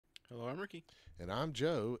Hello, I'm Ricky. And I'm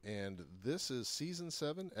Joe, and this is Season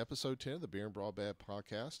 7, Episode 10 of the Beer and Broadbad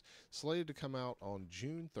podcast, slated to come out on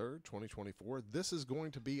June 3rd, 2024. This is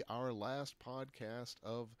going to be our last podcast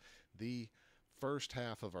of the first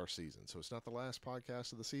half of our season. So it's not the last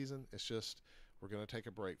podcast of the season, it's just we're going to take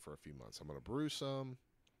a break for a few months. I'm going to brew some.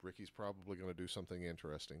 Ricky's probably going to do something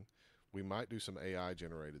interesting. We might do some AI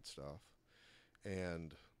generated stuff,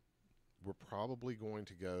 and we're probably going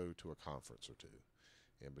to go to a conference or two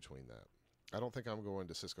in between that. I don't think I'm going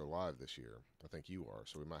to Cisco Live this year. I think you are,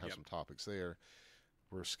 so we might have Yep. some topics there.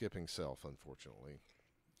 We're skipping Self, unfortunately.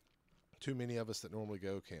 Too many of us that normally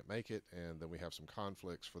go can't make it, and then we have some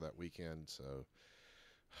conflicts for that weekend, so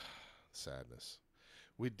sadness.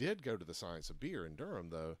 We did go to the Science of Beer in Durham,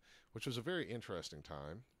 though, which was a very interesting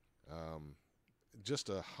time. Um, just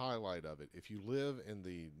a highlight of it. If you live in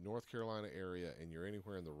the North Carolina area and you're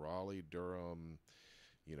anywhere in the Raleigh, Durham,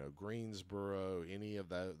 Greensboro, any of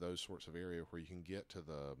those sorts of area where you can get to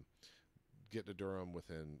Durham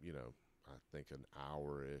within, I think an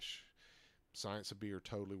hour ish. Science of Beer,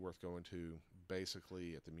 totally worth going to.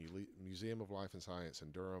 Basically, at the Museum of Life and Science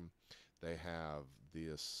in Durham, they have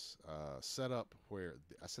this setup where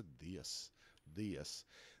I said this.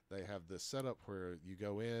 They have this setup where you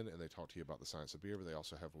go in and they talk to you about the science of beer, but they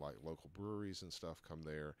also have like local breweries and stuff come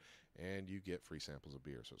there, and you get free samples of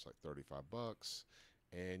beer. So it's like $35,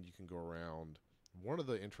 and you can go around. One of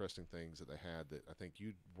the interesting things that they had that I think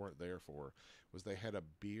you weren't there for was they had a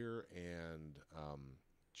beer and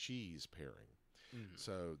cheese pairing. Hmm.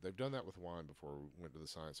 So they've done that with wine before. We went to the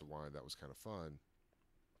Science of Wine. That was kind of fun.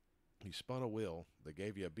 You spun a wheel, they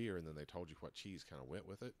gave you a beer, and then they told you what cheese kind of went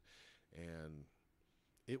with it. And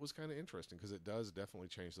it was kind of interesting because it does definitely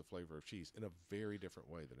change the flavor of cheese in a very different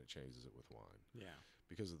way than it changes it with wine Yeah.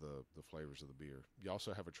 because of the flavors of the beer. You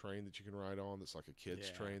also have a train that you can ride on that's like a kid's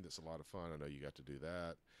Yeah. train that's a lot of fun. I know you got to do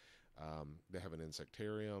that. They have an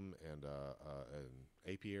insectarium and an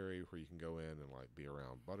apiary where you can go in and like be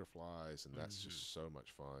around butterflies, and that's Hmm. just so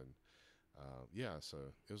much fun. Yeah, so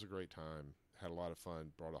it was a great time. Had a lot of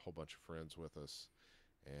fun. Brought a whole bunch of friends with us,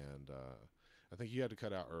 and I think you had to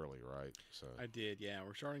cut out early, right? So, I did, yeah.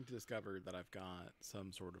 We're starting to discover that I've got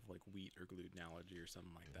some sort of like wheat or gluten allergy or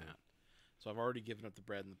something like hmm that. So I've already given up the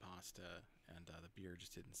bread and the pasta, and the beer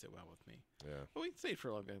just didn't sit well with me. yeah, But we stayed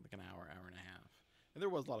for like an hour and a half, and there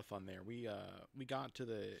was a lot of fun there. We got to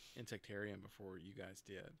the insectarium before you guys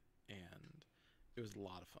did, and it was a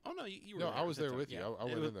lot of fun. Oh no, you were no, I there at was that there time. with you. Yeah, I it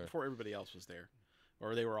went was in there, before everybody else was there,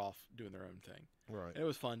 or they were off doing their own thing. right? And it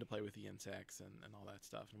was fun to play with the insects and all that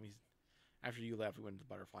stuff. And we, after you left, we went to the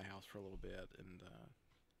butterfly house for a little bit, and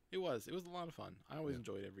it was a lot of fun. I always Yeah,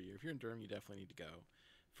 enjoy it every year. If you're in Durham, you definitely need to go.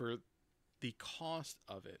 For the cost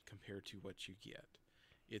of it compared to what you get,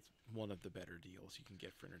 it's one of the better deals you can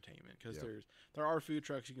get for entertainment because yep, there are food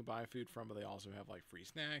trucks you can buy food from, but they also have like free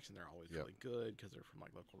snacks, and they're always yep. really good because they're from like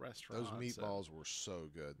local Those restaurants. And meatballs were so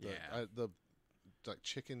good. yeah, The like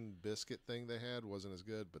chicken biscuit thing they had wasn't as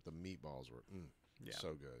good, but the meatballs were yeah.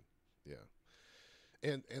 so good. Yeah,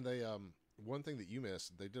 and they one thing that you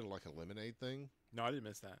missed, they did like a lemonade thing. No, I didn't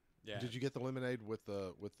miss that. Yeah, Did you get the lemonade with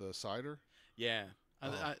the cider? yeah.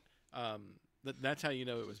 Oh, That's how you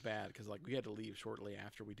know it was bad because like we had to leave shortly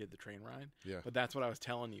after we did the train ride. yeah. But that's what I was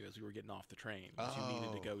telling you as we were getting off the train. Was you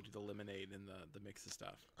needed to Oh, go to the lemonade and the mix of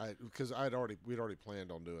stuff. I because we'd already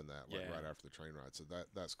planned on doing that like right Yeah. after the train ride, so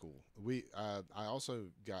that's cool. I also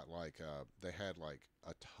got like they had like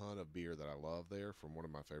a ton of beer that I love there from one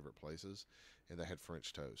of my favorite places, and they had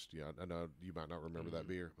French toast. Yeah, I know you might not remember that Hmm.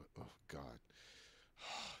 beer, but oh god,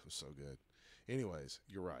 it was so good. Anyways,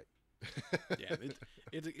 you're right. Yeah,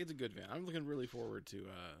 it's a good event. I'm looking really forward to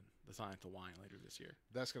the Science of Wine later this year.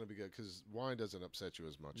 That's going to be good because wine doesn't upset you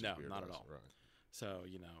as much as No, beer not at does, all. right? So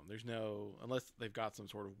there's no unless they've got some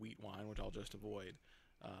sort of wheat wine, which I'll just avoid.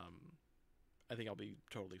 Um, I think I'll be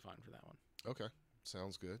totally fine for that one. Okay,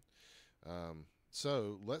 sounds good.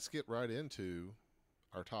 So let's get right into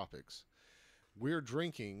our topics. We're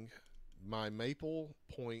drinking my Maple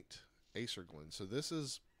Pointe Acerglyn. So this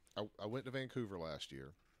is I went to Vancouver last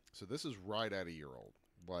year. So this is right at a year old.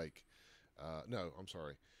 Like, no, I'm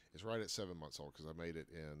sorry, it's right at 7 months old because I made it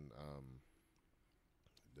in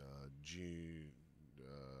June,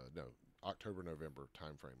 no, October, November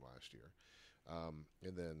timeframe last year.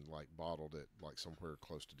 And then like bottled it like somewhere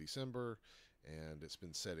close to December, and it's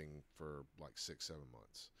been setting for like 6, 7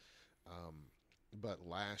 months. But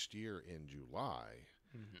last year in July,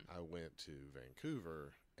 Hmm. I went to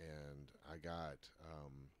Vancouver and I got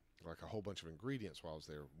like a whole bunch of ingredients while I was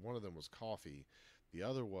there. One of them was coffee. The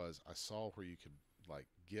other was I saw where you could like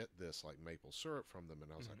get this like maple syrup from them,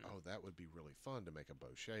 and I was like, Hmm. oh, that would be really fun to make a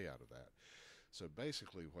bochet out of that. So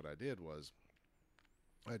basically, what I did was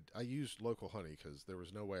I used local honey because there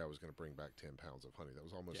was no way I was going to bring back 10 pounds of honey. That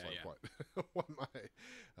was almost like what what my.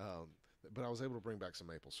 But I was able to bring back some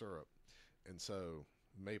maple syrup, and so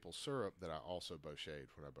maple syrup that I also bochetted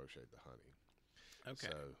when I bochetted the honey. Okay.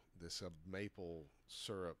 So this maple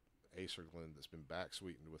syrup Acerglyn that's been back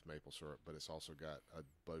sweetened with maple syrup, but it's also got a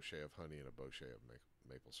bochet of honey and a bochet of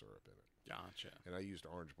maple syrup in it. Gotcha. And I used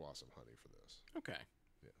orange blossom honey for this. Okay.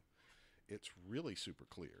 Yeah. It's really super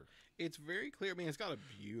clear. It's very clear. I mean, it's got a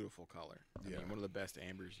beautiful color. I Yeah. mean, one of the best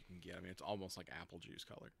ambers you can get. I mean, it's almost like apple juice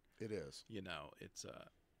color. It is. You know, it's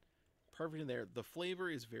perfect in there. The flavor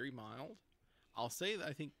is very mild. I'll say that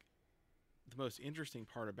I think the most interesting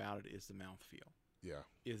part about it is the mouthfeel. Yeah.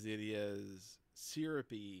 Is it is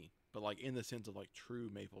syrupy, but like in the sense of like true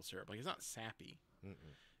maple syrup. Like it's not sappy,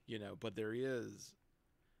 Mm-mm. you know, but there is.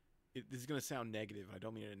 This is going to sound negative. I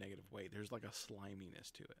don't mean it in a negative way. There's like a sliminess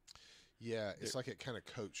to it. Yeah, it's like it kind of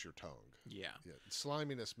coats your tongue. Yeah. Yeah.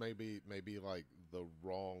 Sliminess may be like the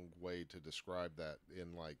wrong way to describe that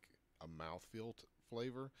in like a mouthfeel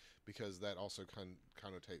flavor, because that also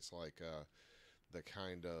connotates like the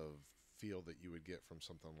kind of feel that you would get from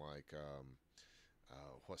something like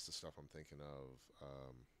what's the stuff I'm thinking of?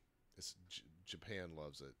 It's Japan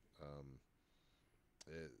loves it.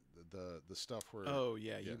 The stuff where Oh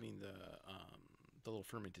yeah, you mean the little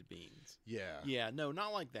fermented beans. yeah Yeah, no,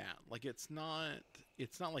 not like that. Like it's not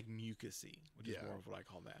like mucusy, which is more of what I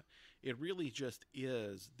call that. It really just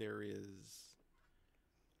is. There is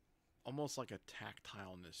almost like a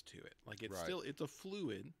tactileness to it. Like it's still it's a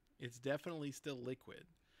fluid. It's definitely still liquid,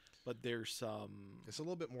 but there's some. It's a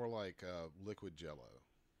little bit more like liquid Jello.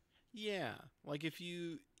 Yeah, like if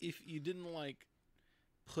you didn't like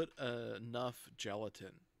put enough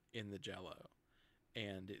gelatin in the Jello,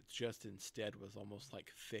 and it just instead was almost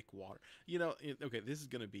like thick water. You know, okay, this is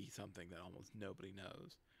going to be something that almost nobody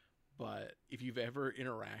knows, but if you've ever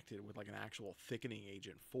interacted with like an actual thickening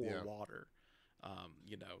agent for water,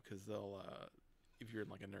 you know, because they'll, if you're in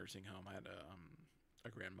like a nursing home, I had a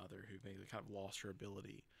grandmother who maybe kind of lost her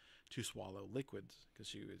ability to swallow liquids because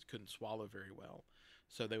she couldn't swallow very well.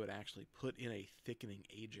 So they would actually put in a thickening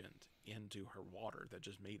agent into her water that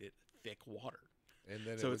just made it thick water. And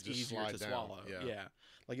then so it it's easier to swallow. Yeah.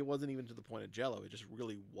 Like it wasn't even to the point of Jello. It just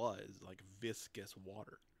really was like viscous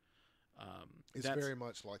water. It's very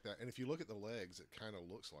much like that. And if you look at the legs, it kind of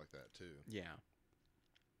looks like that too. Yeah.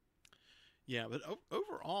 Yeah, but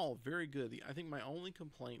overall, very good. I think my only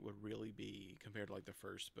complaint would really be, compared to like the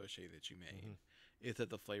first Bochet that you made, is that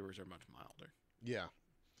the flavors are much milder. Yeah.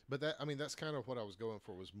 But that's kind of what I was going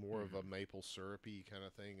for, was more of a maple syrupy kind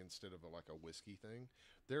of thing instead of like a whiskey thing.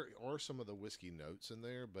 There are some of the whiskey notes in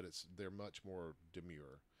there, but they're much more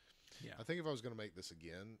demure. Yeah. I think if I was going to make this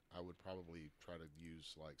again, I would probably try to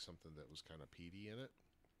use like something that was kind of peaty in it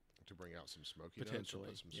to bring out some smoky notes, or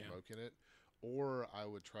put some smoke in it. Or I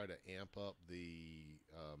would try to amp up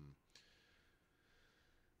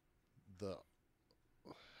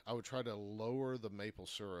I would try to lower the maple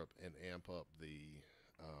syrup and amp up the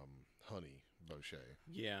honey Bochet.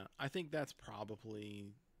 Yeah, I think that's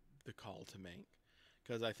probably the call to make,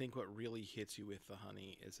 because I think what really hits you with the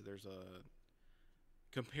honey is that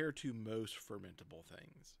compared to most fermentable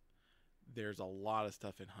things, there's a lot of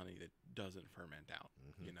stuff in honey that doesn't ferment out.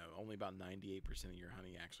 You know, only about 98% of your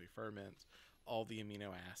honey actually ferments. All the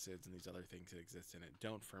amino acids and these other things that exist in it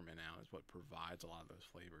don't ferment out, is what provides a lot of those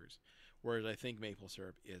flavors. Whereas I think maple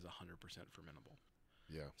syrup is 100% fermentable.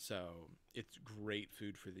 Yeah. So it's great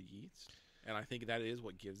food for the yeast. And I think that is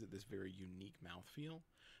what gives it this very unique mouthfeel.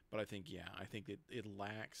 But I think it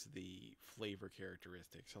lacks the flavor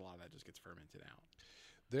characteristics. A lot of that just gets fermented out.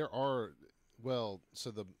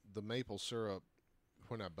 So the maple syrup,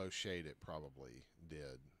 when I Bochet it, probably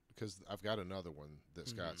did. Because I've got another one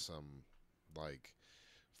that's got some like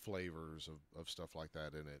flavors of stuff like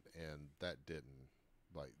that in it, and that didn't.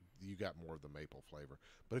 Like, you got more of the maple flavor.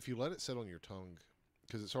 But if you let it sit on your tongue,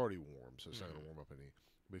 because it's already warm, so it's not going to warm up any.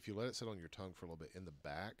 But if you let it sit on your tongue for a little bit, in the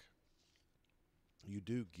back, you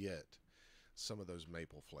do get some of those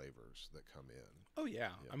maple flavors that come in. Oh, yeah.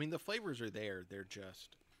 I mean, the flavors are there. They're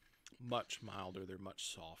just much milder. They're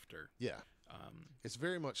much softer. Yeah. It's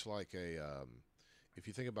very much like if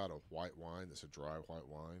you think about a white wine that's a dry white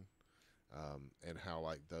wine, and how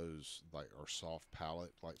like those like are soft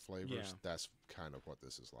palate like flavors, that's kind of what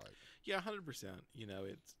this is like. Yeah, 100%. You know,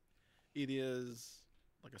 it is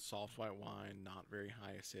like a soft white wine, not very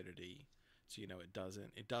high acidity. So, you know, it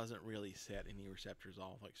doesn't really set any receptors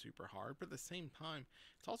off like super hard, but at the same time,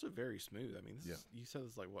 it's also very smooth. I mean, you said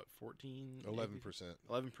it's like what, 11%.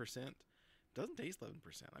 11%. Doesn't taste 11%.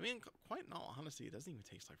 I mean, quite in all honesty, it doesn't even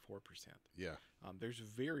taste like 4%. Yeah. There's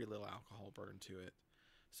very little alcohol burn to it.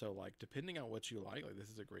 So, like, depending on what you like, this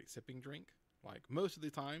is a great sipping drink. Like, most of the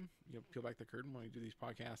time, peel back the curtain when we do these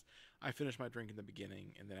podcasts, I finish my drink in the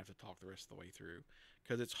beginning and then have to talk the rest of the way through.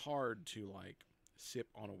 Because it's hard to, like, sip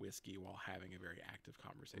on a whiskey while having a very active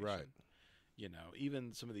conversation. Right.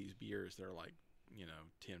 Even some of these beers, they're like,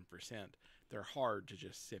 10%. They're hard to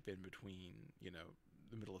just sip in between,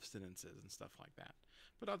 the middle of sentences and stuff like that.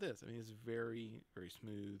 But not this. I mean, it's very, very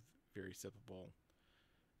smooth, very sippable.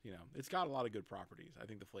 It's got a lot of good properties. I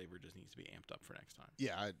think the flavor just needs to be amped up for next time.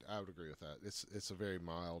 Yeah, I would agree with that. It's a very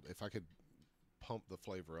mild. If I could pump the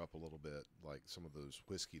flavor up a little bit, like some of those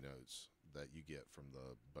whiskey notes that you get from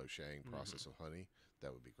the Bochet process of honey,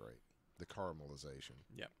 that would be great. The caramelization.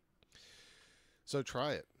 Yep. So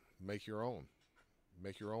try it. Make your own.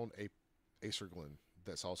 Make your own Acerglyn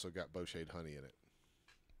that's also got Bochet honey in it.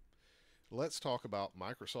 Let's talk about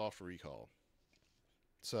Microsoft Recall.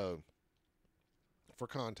 So, for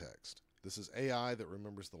context, this is AI that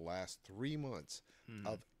remembers the last 3 months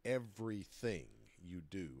of everything you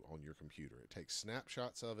do on your computer. It takes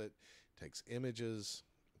snapshots of it, takes images,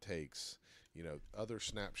 takes other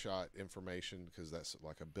snapshot information, because that's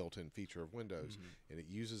like a built-in feature of Windows, and it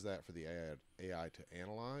uses that for the AI to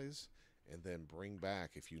analyze and then bring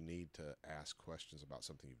back if you need to ask questions about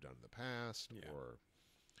something you've done in the past, or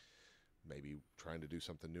maybe trying to do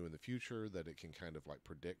something new in the future, that it can kind of like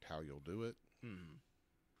predict how you'll do it.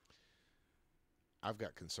 I've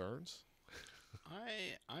got concerns.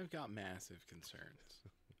 I've got massive concerns.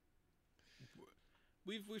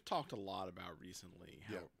 We've talked a lot about recently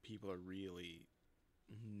how people are really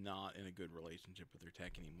not in a good relationship with their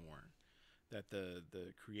tech anymore. That the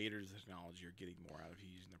creators of technology are getting more out of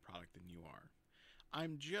using the product than you are.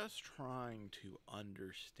 I'm just trying to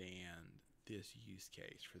understand this use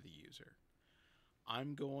case for the user.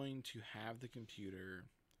 I'm going to have the computer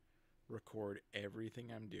record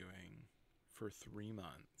everything I'm doing for 3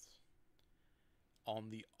 months. On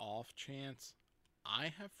the off chance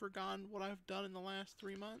I have forgotten what I've done in the last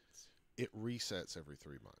 3 months. It resets every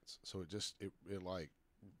 3 months. So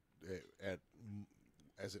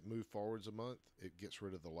as it moves forwards a month, it gets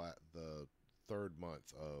rid of the third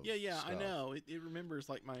month of stuff. I know. It remembers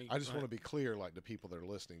like my... I just want to be clear, like the people that are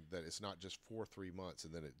listening, that it's not just for 3 months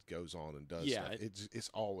and then it goes on and does stuff. It's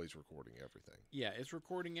always recording everything. Yeah, it's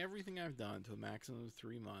recording everything I've done to a maximum of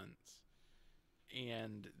 3 months.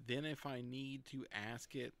 And then if I need to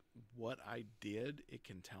ask it what I did, it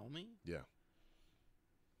can tell me. Yeah.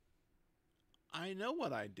 I know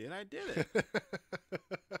what I did. I did it.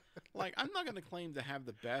 Like, I'm not going to claim to have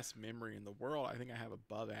the best memory in the world. I think I have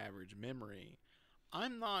above average memory.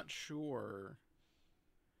 I'm not sure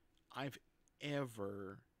I've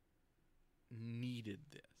ever needed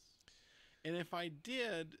this. And if I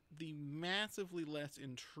did, the massively less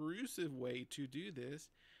intrusive way to do this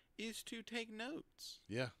is to take notes.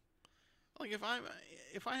 Yeah. Like, if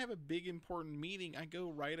I have a big important meeting, I go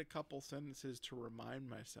write a couple sentences to remind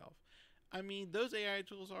myself. I mean, those AI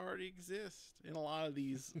tools already exist in a lot of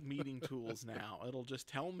these meeting tools now. It'll just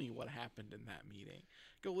tell me what happened in that meeting.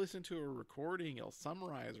 Go listen to a recording. It'll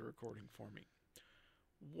summarize a recording for me.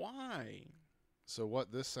 Why? So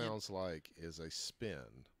what this sounds like is a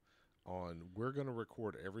spin on, we're going to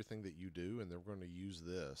record everything that you do, and then we're going to use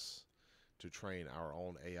this to train our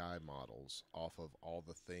own AI models off of all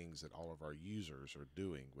the things that all of our users are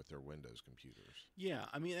doing with their Windows computers. Yeah,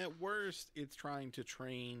 I mean, at worst, it's trying to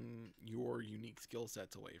train your unique skill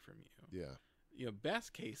sets away from you. Yeah.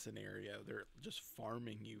 Best case scenario, they're just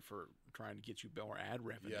farming you for trying to get you more ad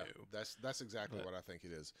revenue. Yeah, that's exactly what I think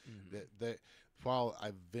it is. That while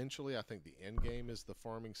eventually I think the end game is the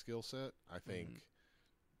farming skill set, I think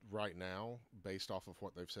right now, based off of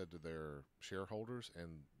what they've said to their shareholders and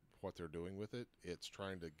what they're doing with it, it's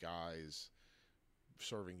trying to guise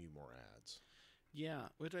serving you more ads. Yeah,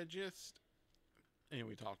 which and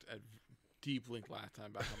we talked at deep length last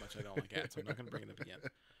time about how much I don't like ads, so I'm not going to bring it up again.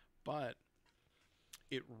 But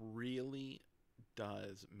it really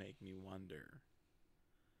does make me wonder,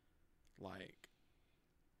 like,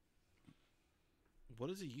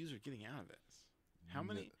 what is a user getting out of this? How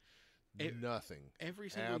many... Nothing. Every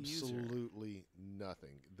single user. Absolutely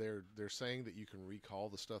nothing. They're saying that you can recall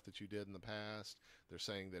the stuff that you did in the past. They're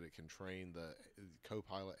saying that it can train the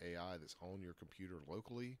Copilot AI that's on your computer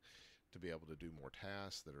locally to be able to do more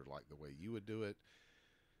tasks that are like the way you would do it.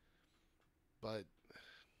 But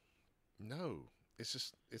no,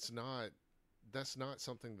 it's not. That's not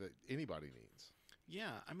something that anybody needs.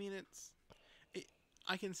 Yeah, I mean,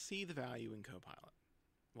 I can see the value in Copilot.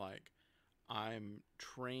 Like, I'm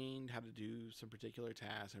trained how to do some particular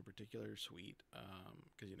tasks in a particular suite,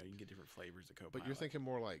 because you can get different flavors of Copilot. But you're thinking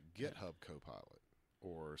more like GitHub Copilot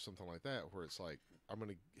or something like that, where it's like, I'm going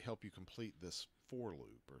to help you complete this for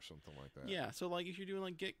loop or something like that. Yeah, so like if you're doing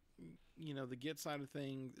like Git, the Git side of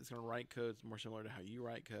things, it's going to write code more similar to how you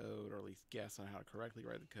write code, or at least guess on how to correctly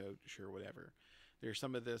write the code. Sure, whatever. There's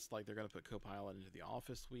some of this, like they're going to put Copilot into the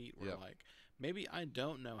Office suite, where like maybe I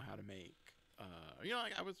don't know how to make,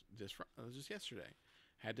 like I was just yesterday,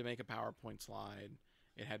 had to make a PowerPoint slide.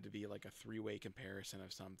 It had to be like a 3-way comparison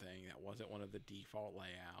of something that wasn't one of the default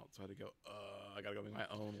layouts. So I had to go, I got to go make my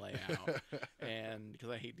own layout. And because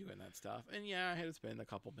I hate doing that stuff. And yeah, I had to spend a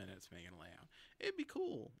couple minutes making a layout. It'd be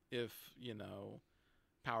cool if,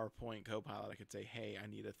 PowerPoint Copilot, I could say, hey, I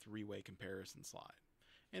need a 3-way comparison slide.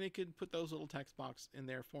 And it could put those little text boxes in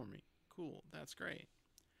there for me. Cool. That's great.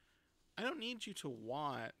 I don't need you to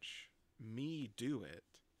watch me do it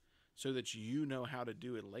so that you know how to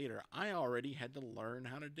do it later. I already had to learn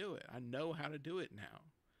how to do it. I know how to do it now.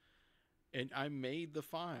 And I made the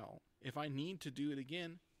file. If I need to do it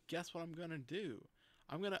again, guess what I'm going to do?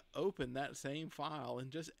 I'm going to open that same file and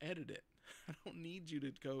just edit it. I don't need you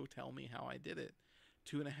to go tell me how I did it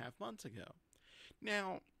 2.5 months ago.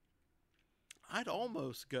 Now, I'd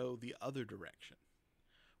almost go the other direction.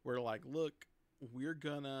 Where like, look, we're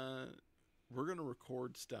gonna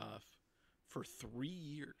record stuff for 3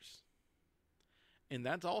 years. And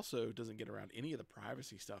that also doesn't get around any of the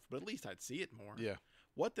privacy stuff, but at least I'd see it more. Yeah.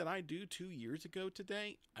 What did I do 2 years ago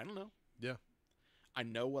today? I don't know. Yeah. I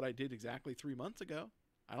know what I did exactly 3 months ago.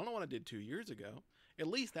 I don't know what I did 2 years ago. At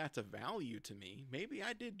least that's a value to me. Maybe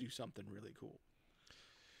I did do something really cool.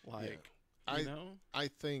 Like, I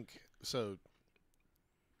think, so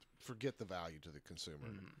forget the value to the consumer.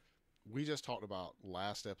 Mm-hmm. We just talked about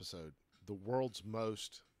last episode, the world's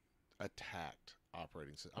most attacked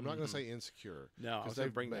operating system. I'm not going to say insecure. No, I was going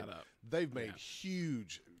to bring that up. They've made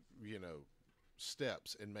huge,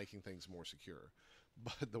 steps in making things more secure.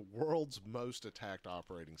 But the world's most attacked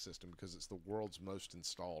operating system, because it's the world's most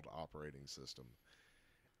installed operating system,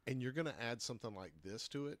 and you're going to add something like this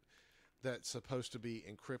to it that's supposed to be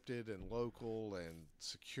encrypted and local and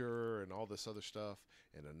secure and all this other stuff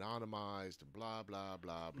and anonymized and blah, blah,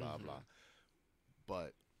 blah, blah, blah.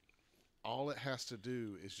 But all it has to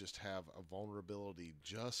do is just have a vulnerability,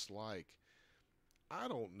 just like, I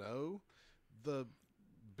don't know, the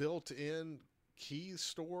built-in key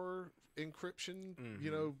store encryption,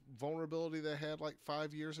 vulnerability they had like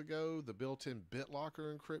 5 years ago, the built-in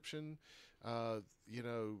BitLocker encryption,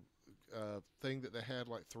 thing that they had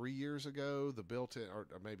like 3 years ago, the built-in, or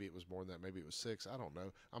maybe it was more than that, maybe it was 6, I don't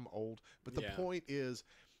know, I'm old. But the point is,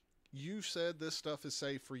 you said this stuff is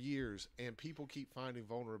safe for years, and people keep finding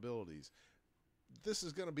vulnerabilities. This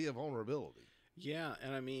is going to be a vulnerability. Yeah,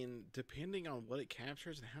 and I mean, depending on what it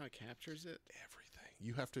captures and how it captures it. Everything.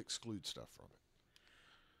 You have to exclude stuff from it.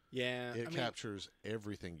 Yeah. It captures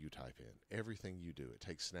everything you type in, everything you do. It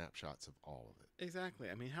takes snapshots of all of it. Exactly.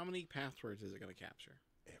 I mean, how many passwords is it going to capture?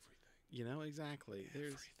 Everything. Exactly.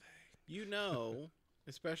 Everything.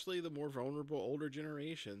 Especially the more vulnerable older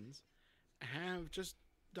generations have just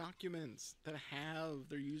documents that have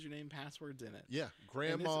their username passwords in it. Yeah.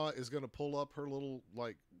 Grandma is going to pull up her little,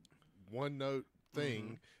 like, OneNote thing.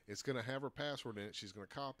 Mm-hmm. It's going to have her password in it. She's going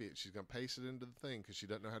to copy it. She's going to paste it into the thing because she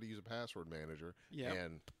doesn't know how to use a password manager. Yeah.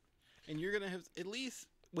 And you're going to have, at least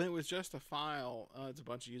when it was just a file, it's a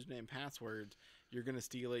bunch of username passwords, you're going to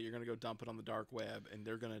steal it. You're going to go dump it on the dark web, and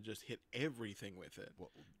they're going to just hit everything with it,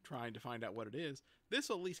 trying to find out what it is. This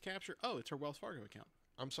will at least capture, it's her Wells Fargo account.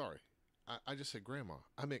 I'm sorry. I just said grandma.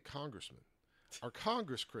 I meant congressman. Our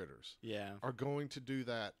Congress critters are going to do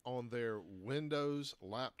that on their Windows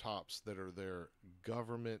laptops that are their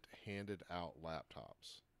government handed out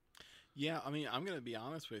laptops. Yeah, I mean, I'm going to be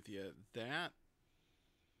honest with you.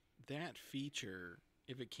 That feature,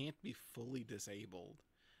 if it can't be fully disabled,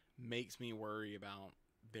 makes me worry about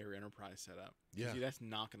their enterprise setup. Yeah. See, that's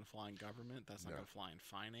not going to fly in government. That's not going to fly in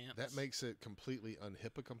finance. That makes it completely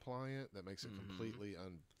un-HIPAA compliant. That makes it completely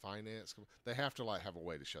un-finance. They have to have a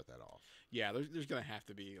way to shut that off. Yeah, there's going to have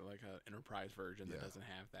to be like an enterprise version that doesn't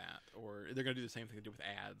have that. Or they're going to do the same thing they do with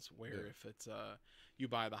ads, where if it's you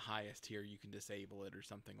buy the highest tier, you can disable it or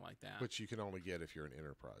something like that. Which you can only get if you're an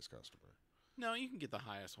enterprise customer. No, you can get the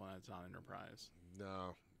highest one that's not enterprise.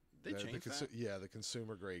 No. They changed that? Yeah, the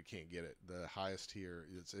consumer grade can't get it. The highest tier,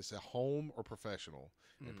 it's a home or professional.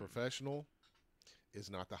 And professional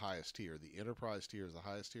is not the highest tier. The enterprise tier is the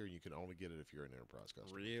highest tier, and you can only get it if you're an enterprise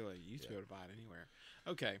customer. Really? You used to be able to buy it anywhere.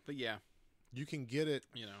 Okay, but yeah. You can get it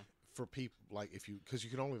for people, like because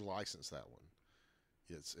you can only license that one.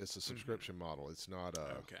 It's a subscription model. It's not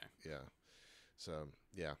a... Okay. Yeah. So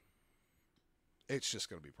yeah, it's just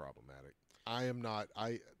going to be problematic. I am not.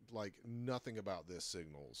 I like nothing about this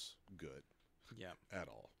signals good Yeah. at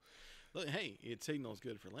all. Look, hey, it signals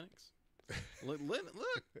good for Linux. Look,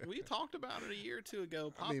 we talked about it a year or two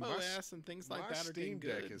ago. Pop OS and things like that are getting good.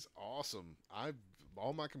 My Steam Deck is awesome.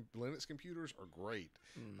 All my Linux computers are great.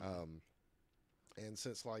 And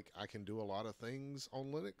since like I can do a lot of things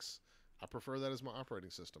on Linux, I prefer that as my operating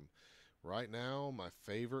system. Right now, my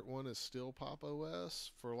favorite one is still Pop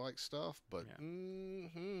OS for like stuff, but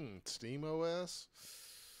Steam OS.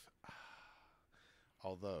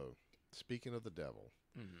 Although, speaking of the devil,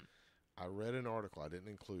 I read an article. I didn't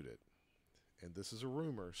include it, and this is a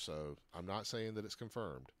rumor, so I'm not saying that it's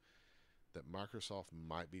confirmed, that Microsoft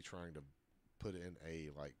might be trying to put in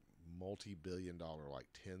a like multi-billion-dollar, like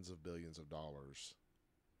tens of billions of dollars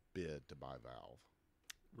bid to buy Valve.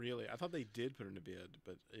 Really? I thought they did put in a bid,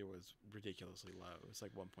 but it was ridiculously low. It was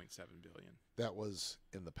like 1.7 billion. That was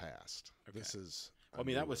in the past. Okay. This is well, I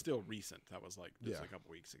mean, that was still recent. That was like just a couple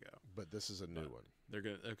weeks ago. But this is a new one. They're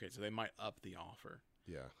gonna so they might up the offer.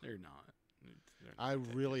 Yeah. They're not. I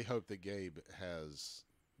really hope that Gabe has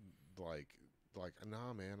like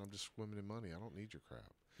nah, man, I'm just swimming in money. I don't need your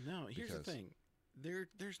crap. No, here's the thing.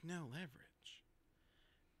 There's no leverage.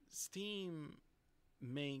 Steam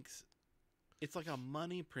makes it's like a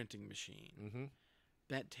money printing machine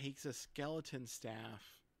that takes a skeleton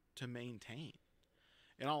staff to maintain.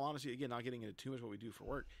 In all honesty, again, not getting into too much what we do for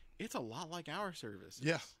work, it's a lot like our services.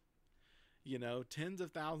 Yeah. You know, tens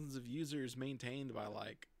of thousands of users maintained by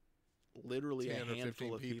like literally a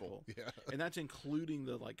handful of people. Yeah. And that's including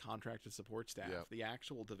the like contracted support staff. Yep. The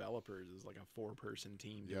actual developers is like a 4-person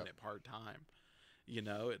team doing it part-time. You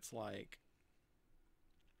know, it's like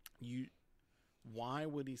why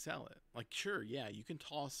would he sell it? Like, sure, yeah, you can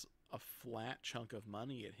toss a flat chunk of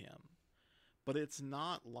money at him, but it's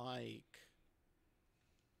not like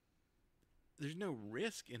there's no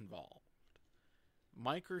risk involved.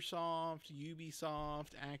 Microsoft,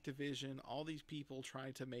 Ubisoft, Activision, all these people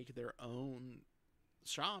tried to make their own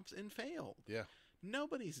shops and failed. Yeah.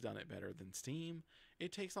 Nobody's done it better than Steam.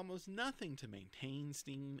 It takes almost nothing to maintain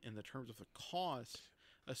Steam in the terms of the cost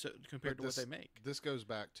compared to what they make. This goes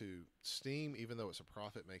back to Steam, even though it's a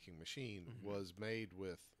profit-making machine, was made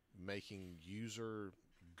with making user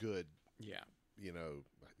good. Yeah. You know,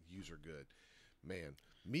 user good. Man,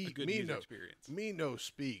 experience. Me no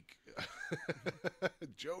speak.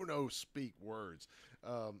 Joe no speak words.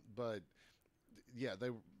 But yeah,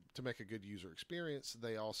 to make a good user experience,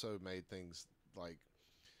 they also made things like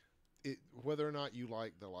it. Whether or not you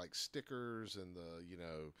like the like stickers and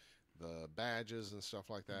the badges and stuff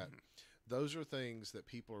like that, those are things that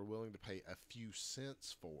people are willing to pay a few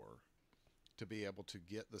cents for to be able to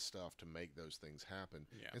get the stuff to make those things happen.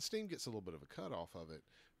 Yeah. And Steam gets a little bit of a cut off of it,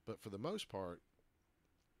 but for the most part,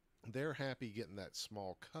 they're happy getting that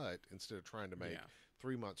small cut instead of trying to make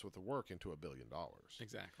 3 months worth of work into $1 billion.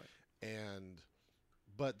 Exactly.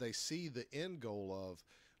 But they see the end goal of,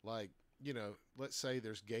 like, let's say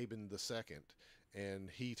there's Gaben the second and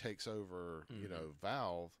he takes over,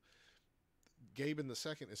 Valve. Gaben the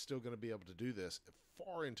second is still going to be able to do this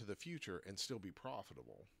far into the future and still be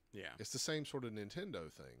profitable. Yeah. It's the same sort of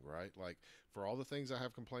Nintendo thing, right? Like, for all the things I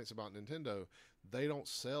have complaints about Nintendo, they don't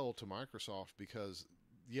sell to Microsoft because,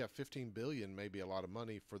 yeah, $15 billion may be a lot of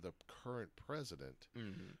money for the current president,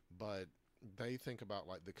 but they think about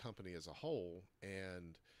like the company as a whole,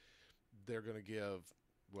 and they're going to give,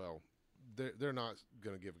 well, they're not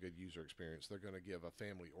going to give a good user experience. They're going to give a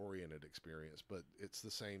family-oriented experience, but it's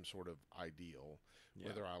the same sort of ideal. Yeah.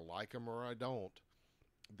 Whether I like them or I don't,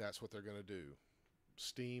 that's what they're going to do.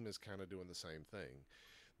 Steam is kind of doing the same thing.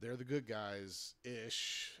 They're the good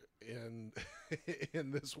guys-ish in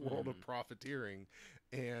this world of profiteering,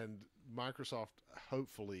 and Microsoft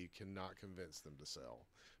hopefully cannot convince them to sell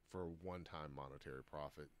for a one-time monetary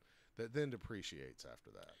profit that then depreciates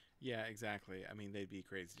after that. Yeah, exactly. I mean, they'd be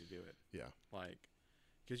crazy to do it. Yeah. Like,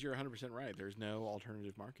 because you're 100% right. There's no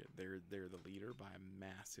alternative market. They're the leader by a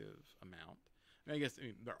massive amount. I mean,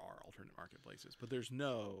 there are alternate marketplaces, but there's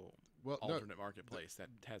no alternate marketplace that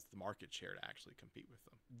has the market share to actually compete with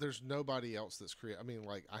them. There's nobody else that's I mean,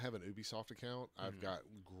 like, I have an Ubisoft account. I've got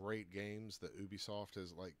great games that Ubisoft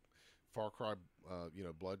has, like Far Cry,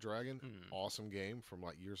 Blood Dragon, awesome game from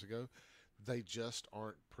like years ago. They just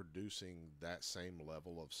aren't producing that same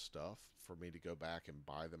level of stuff for me to go back and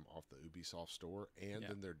buy them off the Ubisoft store, and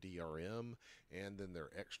then their DRM, and then their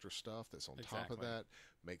extra stuff that's on top of that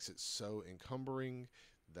makes it so encumbering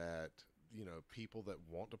that, people that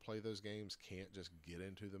want to play those games can't just get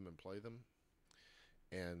into them and play them.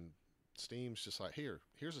 And Steam's just like,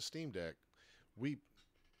 here's a Steam Deck.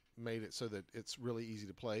 made it so that it's really easy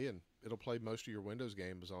to play, and it'll play most of your Windows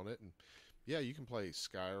games on it. And yeah, you can play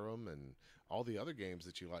Skyrim and all the other games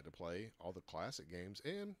that you like to play, all the classic games.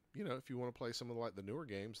 And you know, if you want to play some of the newer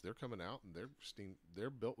games, they're coming out and they're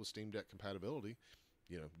built with Steam Deck compatibility.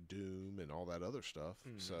 You know, Doom and all that other stuff.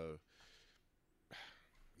 So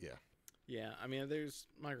yeah. Yeah, I mean,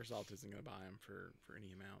 Microsoft isn't going to buy them for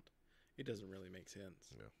any amount. It doesn't really make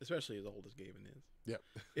sense, especially as old as Gaben is.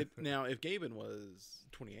 Yeah. Now, if Gaben was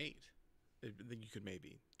 28, then you could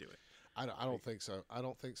maybe do it. I don't think so. I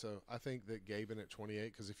don't think so. I think that Gaben at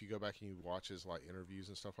 28, because if you go back and you watch his interviews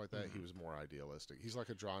and stuff like that, he was more idealistic. He's like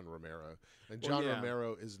a John Romero, and John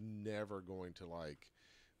Romero is never going to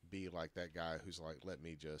be like that guy who's like, let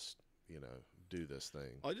me just do this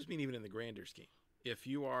thing. I just mean even in the grander scheme. If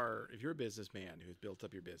you're a businessman who's built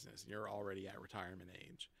up your business and you're already at retirement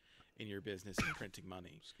age, and your business is printing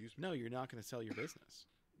money, no, you're not going to sell your business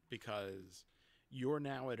because you're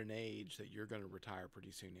now at an age that you're going to retire pretty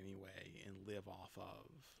soon anyway and live off of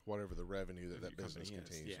whatever the revenue that business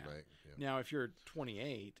continues to make. Yeah. Now, if you're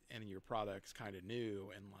 28 and your product's kind of new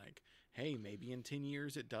and hey, maybe in 10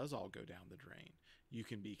 years it does all go down the drain, you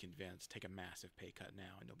can be convinced, take a massive pay cut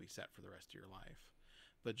now and you'll be set for the rest of your life.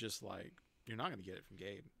 But just you're not going to get it from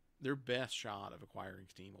Gabe. Their best shot of acquiring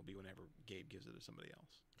Steam will be whenever Gabe gives it to somebody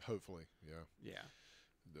else. Hopefully, yeah.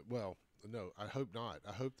 Yeah. Well, no, I hope not.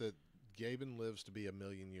 I hope that Gaben lives to be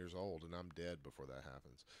 1,000,000 years old and I'm dead before that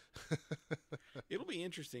happens. It'll be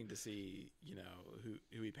interesting to see,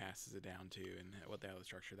 who he passes it down to and what how they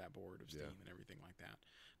structure that board of Steam and everything like that.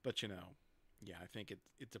 But, yeah, I think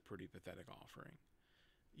it's a pretty pathetic offering.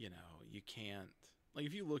 You can't,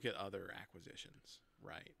 if you look at other acquisitions,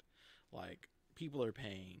 right? People are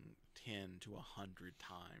paying 10 to 100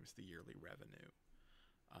 times the yearly revenue.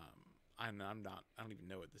 I don't even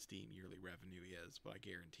know what the Steam yearly revenue is, but I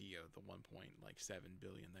guarantee you the 1.7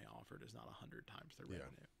 billion they offered is not 100 times their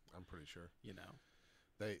revenue. I'm pretty sure.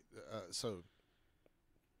 They so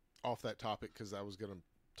off that topic, because I was going to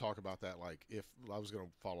talk about that. If I was going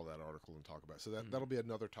to follow that article and talk about it. So that'll be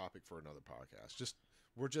another topic for another podcast.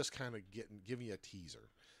 We're just kind of giving you a teaser.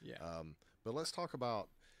 Yeah. But let's talk about.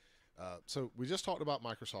 So we just talked about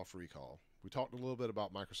Microsoft recall. We talked a little bit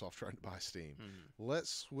about Microsoft trying to buy Steam.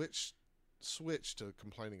 Let's switch to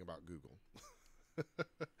complaining about Google.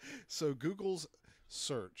 So Google's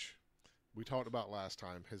search, we talked about last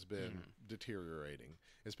time, has been deteriorating.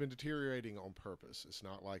 It's been deteriorating on purpose. It's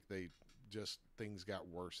not like things got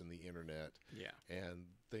worse in the internet and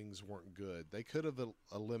things weren't good. They could have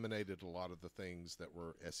eliminated a lot of the things that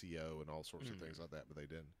were SEO and all sorts of things like that, but they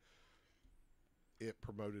didn't. It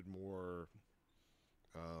promoted more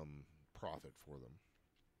profit for them.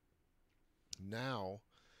 Now,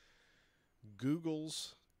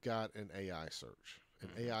 Google's got an AI search, an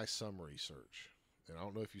AI summary search. And I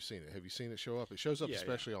don't know if you've seen it. Have you seen it show up? It shows up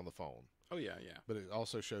especially on the phone. Oh, yeah. But it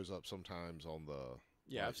also shows up sometimes on the...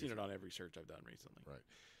 Yeah, I've seen it on every search I've done recently. Right.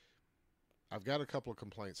 I've got a couple of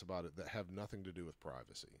complaints about it that have nothing to do with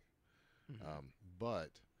privacy.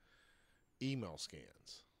 But email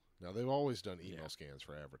scans. Now, they've always done email scans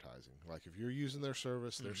for advertising. If you're using their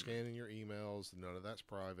service, they're scanning your emails. None of that's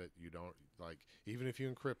private. You don't, even if you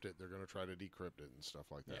encrypt it, they're going to try to decrypt it and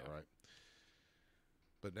stuff like that, right?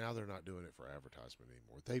 But now they're not doing it for advertisement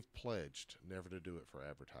anymore. They've pledged never to do it for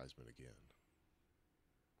advertisement again.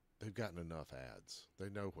 They've gotten enough ads.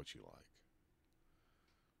 They know what you like.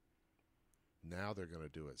 Now they're going to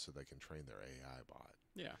do it so they can train their AI bot.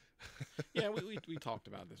 Yeah. Yeah, we talked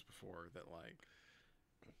about this before, that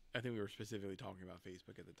I think we were specifically talking about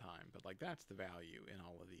Facebook at the time, but that's the value in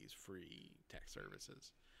all of these free tech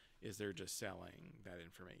services, is they're just selling that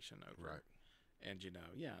information over. Right. And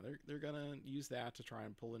they're gonna use that to try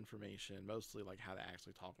and pull information, mostly how to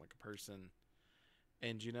actually talk like a person.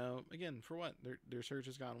 And again, for what? Their search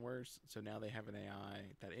has gotten worse, so now they have an AI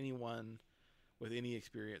that anyone with any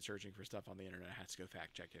experience searching for stuff on the internet has to go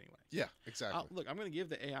fact check anyway. Yeah, exactly. Look, I'm gonna give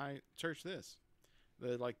the AI search this.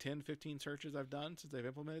 The 10, 15 searches I've done since they've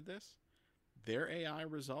implemented this, their AI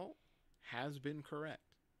result has been correct.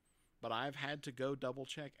 But I've had to go double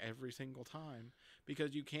check every single time,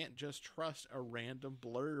 because you can't just trust a random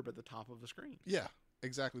blurb at the top of the screen. Yeah,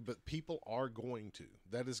 exactly. But people are going to.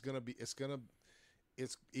 That is going to be,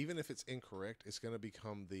 it's even if it's incorrect, it's going to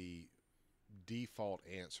become the default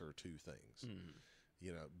answer to things.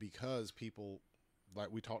 Because people,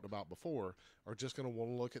 like we talked about before, are just going to want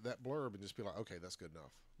to look at that blurb and just be like, okay, that's good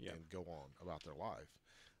enough, and go on about their life.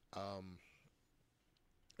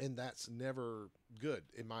 And that's never good.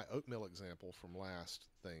 In my oatmeal example from last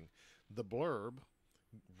thing, the blurb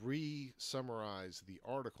re-summarized the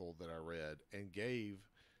article that I read and gave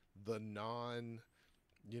the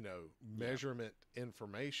measurement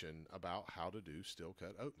information about how to do steel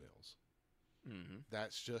cut oatmeals. Mm-hmm.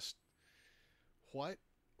 That's just what?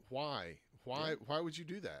 Why? Yeah. Why would you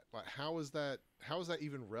do that? Like, how is that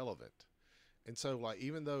even relevant? And so, like,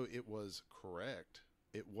 even though it was correct,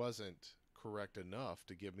 it wasn't correct enough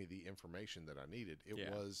to give me the information that I needed. It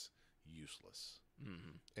Yeah. was useless.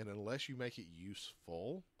 Mm-hmm. And unless you make it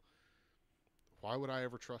useful, why would I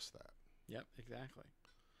ever trust that? Yep, exactly.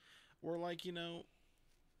 Or like,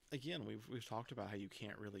 again, we've talked about how you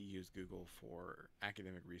can't really use Google for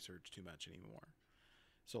academic research too much anymore.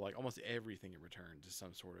 So like almost everything it returns is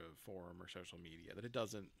some sort of forum or social media that it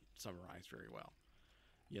doesn't summarize very well.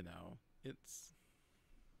 It's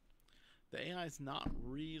the AI is not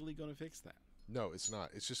really going to fix that. No, it's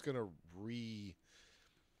not. It's just going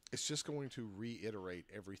to reiterate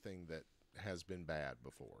everything that has been bad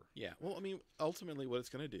before. Yeah. Well, I mean, ultimately what it's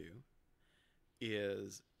going to do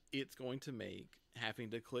is it's going to make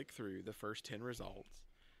having to click through the first 10 results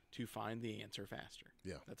to find the answer faster.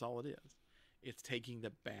 Yeah. That's all it is. It's taking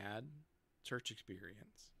the bad search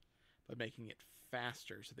experience but making it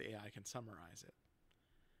faster so the AI can summarize it.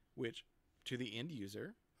 Which, to the end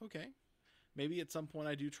user, okay, maybe at some point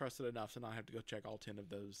I do trust it enough to not have to go check all 10 of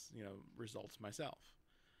those, results myself.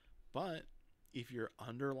 But if your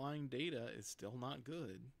underlying data is still not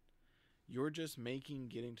good, you're just making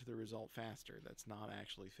getting to the result faster. That's not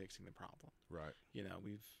actually fixing the problem. Right.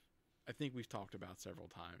 I think we've talked about several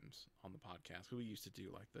times on the podcast. We used to do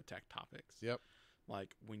like the tech topics. Yep.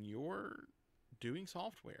 Like when you're doing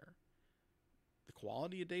software, the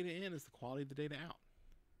quality of data in is the quality of the data out,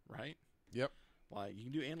 right? Yep. Like you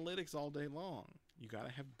can do analytics all day long. You got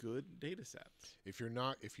to have good data sets. If you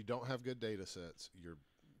don't have good data sets,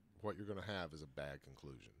 what you're going to have is a bad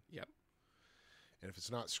conclusion. Yep. And if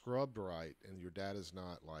it's not scrubbed right and your data's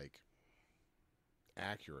not like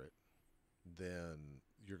accurate, then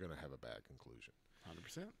you're going to have a bad conclusion.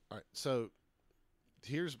 100%. All right. So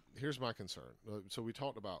here's my concern. So we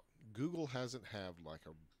talked about Google hasn't had like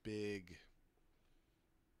a big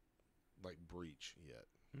like breach yet.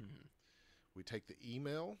 Mm-hmm. We take the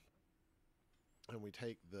email and we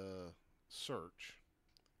take the search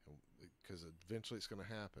because eventually it's going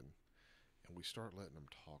to happen, and we start letting them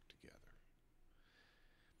talk together.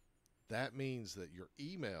 That means that your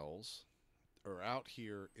emails are out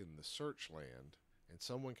here in the search land, and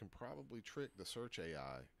someone can probably trick the search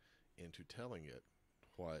AI into telling it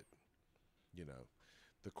what,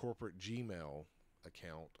 the corporate Gmail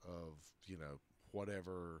account of,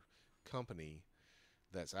 whatever company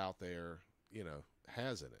that's out there,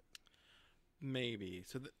 has in it. Maybe.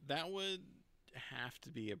 So that would have to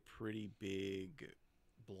be a pretty big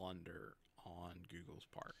blunder on Google's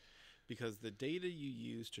part, because the data you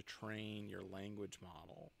use to train your language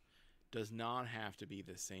model does not have to be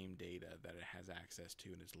the same data that it has access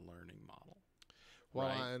to in its learning model.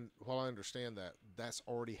 While I understand that, that's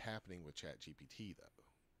already happening with ChatGPT, though.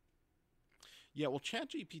 Yeah, well,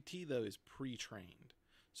 ChatGPT, though, is pre-trained.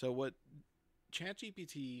 So what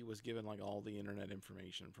ChatGPT was given like all the internet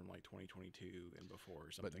information from like 2022 and before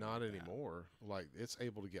or something. But not like anymore. Like it's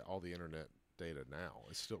able to get all the internet data now.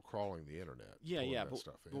 It's still crawling the internet. Yeah.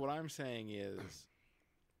 But what I'm saying is,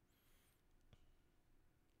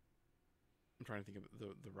 I'm trying to think of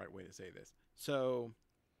the right way to say this. So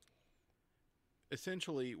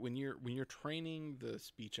essentially, when you're training the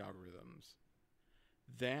speech algorithms,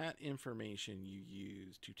 that information you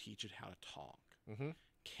use to teach it how to talk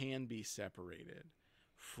can be separated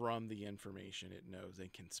from the information it knows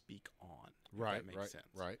and can speak on. Right, that makes sense.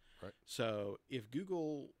 Right. So if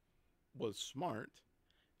Google was smart,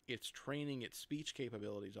 it's training its speech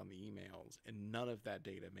capabilities on the emails, and none of that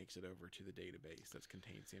data makes it over to the database that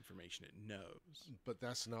contains the information it knows. But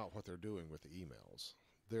that's not what they're doing with the emails.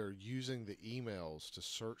 They're using the emails to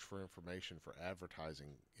search for information for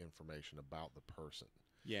advertising information about the person.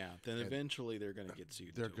 Yeah, then eventually they're going to get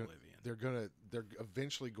sued into oblivion. They're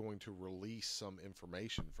eventually going to release some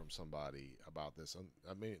information from somebody about this.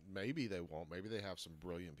 I mean, maybe they won't. Maybe they have some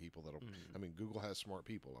brilliant people that'll. I mean, Google has smart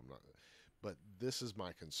people. I'm not. But this is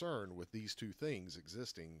my concern with these two things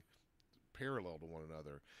existing parallel to one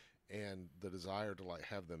another, and the desire to like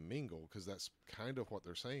have them mingle, because that's kind of what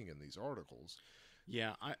they're saying in these articles.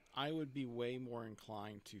 Yeah, I would be way more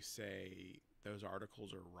inclined to say those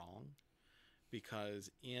articles are wrong. Because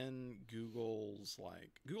in Google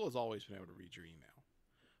has always been able to read your email,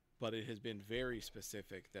 but it has been very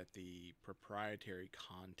specific that the proprietary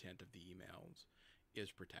content of the emails is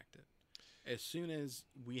protected. As soon as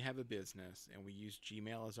we have a business and we use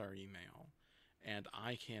Gmail as our email, and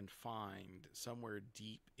I can find somewhere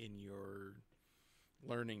deep in your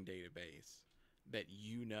learning database that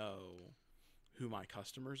who my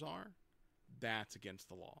customers are, that's against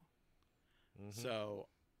the law. Mm-hmm. So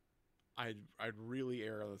I'd really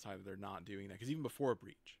err on the side that they're not doing that, because even before a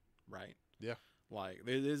breach, right? Yeah. Like,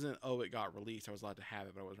 it isn't, oh, it got released, I was allowed to have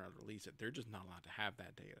it, but I wasn't allowed to release it. They're just not allowed to have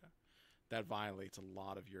that data. That violates a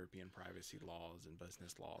lot of European privacy laws and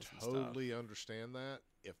business laws and stuff. Totally understand that.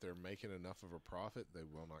 If they're making enough of a profit, they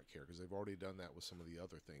will not care, because they've already done that with some of the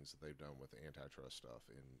other things that they've done with antitrust stuff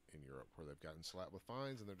in Europe, where they've gotten slapped with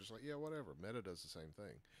fines and they're just like, yeah, whatever. Meta does the same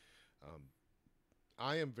thing.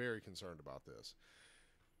 I am very concerned about this,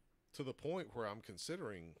 to the point where I'm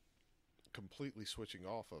considering completely switching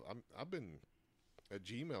off of. I've been a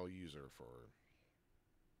Gmail user for,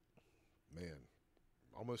 man,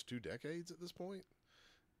 almost 2 decades at this point,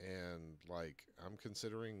 and like, I'm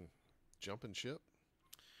considering jumping ship.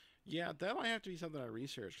 Yeah, that might have to be something I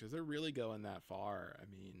research, because they're really going that far. I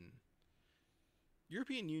mean,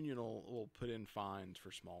 European Union will put in fines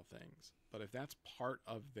for small things, but if that's part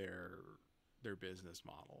of their business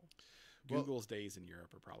model, Google's days in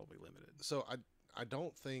Europe are probably limited. So I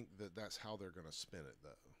don't think that that's how they're going to spin it, though.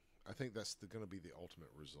 I think that's going to be the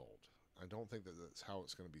ultimate result. I don't think that that's how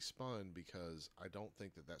it's going to be spun, because I don't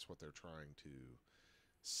think that that's what they're trying to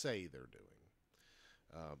say they're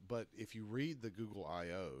doing. But if you read the Google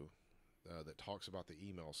I/O that talks about the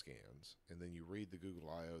email scans, and then you read the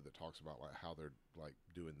Google I/O that talks about like how they're like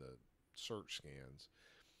doing the search scans,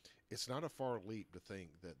 it's not a far leap to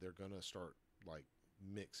think that they're going to start like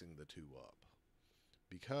mixing the two up,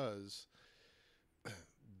 because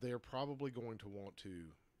they're probably going to want to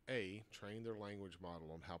train their language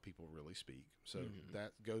model on how people really speak. So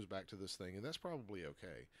that goes back to this thing, and that's probably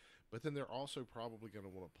okay. But then they're also probably going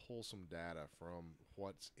to want to pull some data from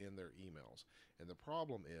what's in their emails. And the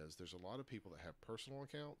problem is there's a lot of people that have personal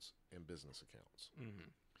accounts and business accounts.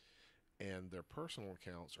 And their personal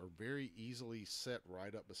accounts are very easily set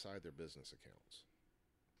right up beside their business accounts.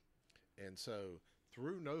 And so,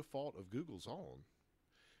 through no fault of Google's own,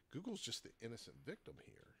 Google's just the innocent victim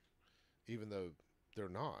here, even though they're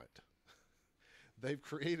not. They've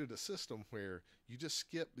created a system where you just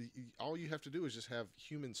skip. All you have to do is just have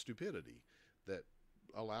human stupidity that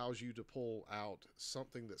allows you to pull out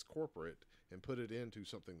something that's corporate and put it into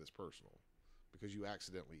something that's personal, because you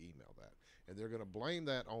accidentally emailed that. And they're going to blame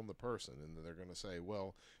that on the person, and then they're going to say,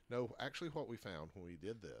 well, no, actually what we found when we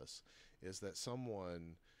did this is that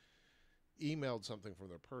someone emailed something from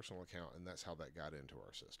their personal account, and that's how that got into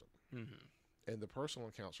our system. And the personal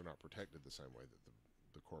accounts are not protected the same way that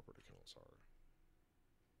the corporate accounts are.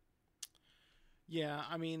 Yeah,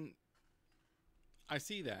 I mean, I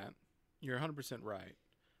see that. You're 100% right.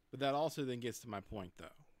 But that also then gets to my point, though.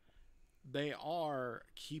 They are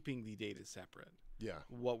keeping the data separate. Yeah.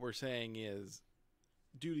 What we're saying is,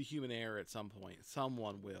 due to human error at some point,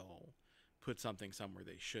 someone will put something somewhere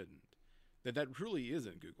they shouldn't. That truly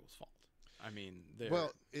isn't Google's fault. I mean,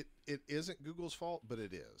 well, it isn't Google's fault, but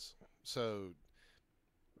it is. So,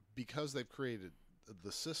 because they've created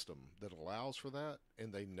the system that allows for that,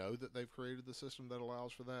 and they know that they've created the system that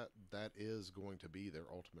allows for that, that is going to be their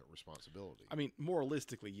ultimate responsibility. I mean,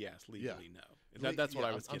 moralistically, yes. Legally, no. That's what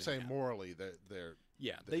I was. I'm saying morally that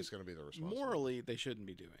it's going to be their responsibility. Morally, they shouldn't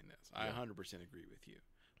be doing this. I 100% agree with you.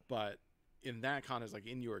 But in that context, like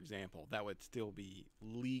in your example, that would still be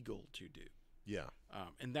legal to do. Yeah.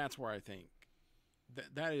 And that's where I think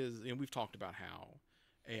that is, and we've talked about how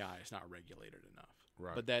AI is not regulated enough.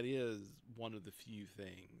 Right. But that is one of the few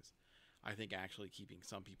things I think actually keeping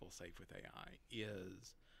some people safe with AI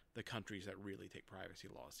is the countries that really take privacy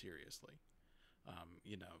laws seriously.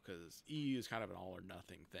 Because EU is kind of an all or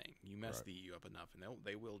nothing thing. You mess the EU up enough, and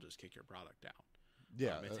they will just kick your product out.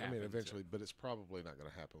 Yeah, I mean, eventually, but it's probably not going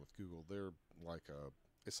to happen with Google. They're like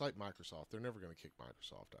it's like Microsoft. They're never going to kick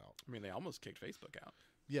Microsoft out. I mean, they almost kicked Facebook out.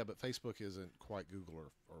 Yeah, but Facebook isn't quite Google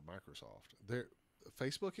or Microsoft.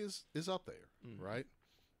 Facebook is up there, right?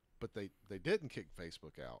 But they didn't kick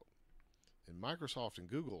Facebook out. And Microsoft and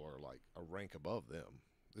Google are like a rank above them.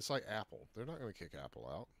 It's like Apple. They're not going to kick Apple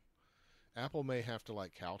out. Apple may have to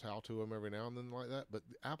like kowtow to them every now and then like that, but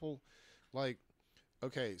Apple,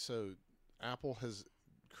 so Apple has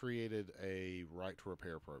created a right to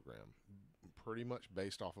repair program pretty much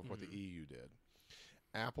based off of what the EU did.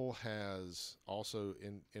 Apple has also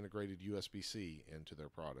integrated USB-C into their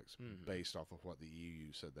products based off of what the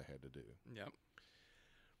EU said they had to do. Yep.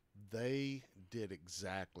 They did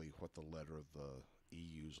exactly what the letter of the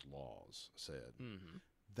EU's laws said.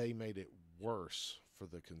 They made it worse for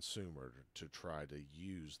the consumer to try to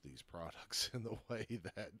use these products in the way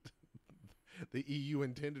that the EU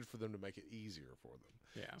intended for them to make it easier for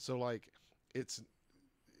them. Yeah. So, like, it's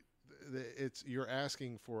it's you're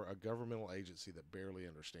asking for a governmental agency that barely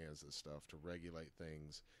understands this stuff to regulate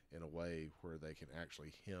things in a way where they can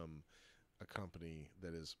actually hem a company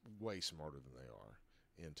that is way smarter than they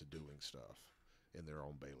are into doing stuff in their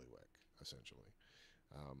own bailiwick, essentially.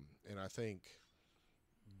 And I think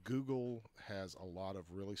Google has a lot of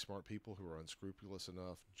really smart people who are unscrupulous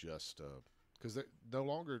enough just because they no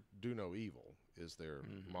longer do no evil is their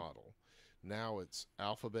model. Now it's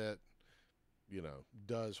Alphabet,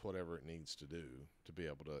 does whatever it needs to do to be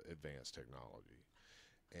able to advance technology,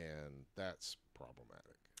 and that's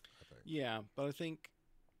problematic, I think. Yeah, but I think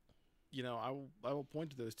I will point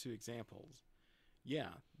to those two examples. Yeah,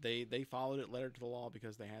 they followed it letter to the law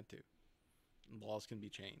because they had to. Laws can be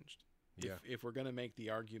changed. Yeah. If we're going to make the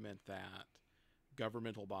argument that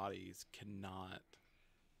governmental bodies cannot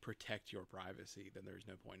protect your privacy, then there's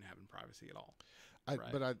no point in having privacy at all.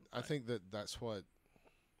 But I think that's what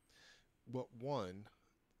one,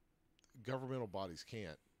 governmental bodies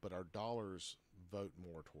can't, but our dollars vote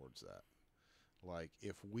more towards that. Like,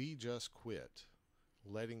 if we just quit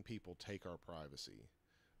letting people take our privacy,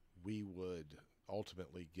 we would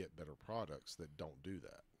ultimately get better products that don't do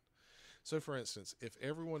that. So, for instance, if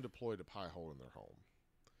everyone deployed a Pi hole in their home,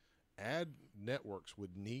 ad networks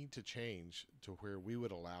would need to change to where we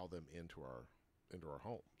would allow them into our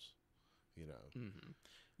homes.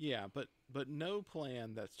 Yeah, but no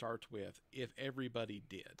plan that starts with if everybody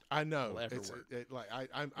did. I know. I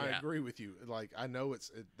Yeah. agree with you. Like, I know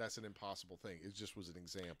that's an impossible thing. It just was an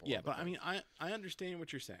example. Yeah, of but it. I mean, I understand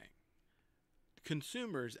what you're saying.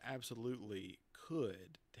 Consumers absolutely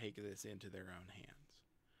could take this into their own hands,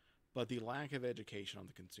 but the lack of education on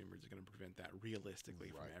the consumers is going to prevent that realistically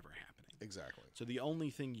from ever happening. Exactly. So the only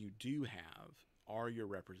thing you do have are your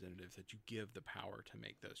representatives that you give the power to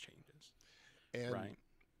make those changes. And right?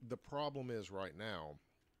 the problem is right now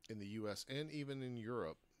in the U.S. and even in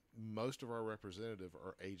Europe, most of our representatives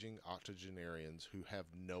are aging octogenarians who have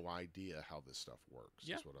no idea how this stuff works.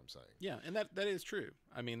 Yeah. Is what I'm saying. Yeah, and that is true.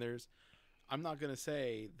 I mean, I'm not going to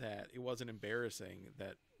say that it wasn't embarrassing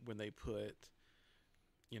that when they put,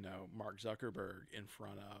 Mark Zuckerberg in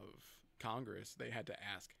front of Congress, they had to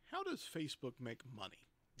ask, how does Facebook make money?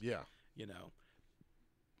 Yeah.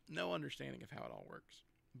 No understanding of how it all works.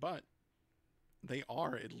 But they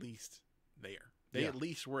are at least there. They at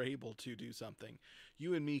least were able to do something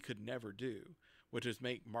you and me could never do, which is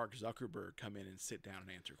make Mark Zuckerberg come in and sit down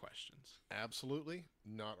and answer questions. Absolutely.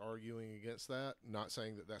 Not arguing against that. Not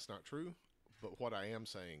saying that that's not true. But what I am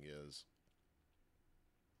saying is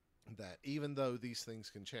that even though these things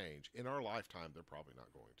can change, in our lifetime, they're probably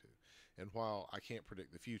not going to. And while I can't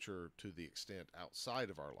predict the future to the extent outside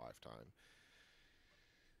of our lifetime,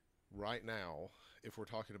 right now, if we're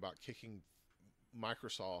talking about kicking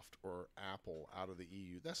Microsoft or Apple out of the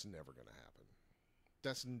EU, that's never going to happen.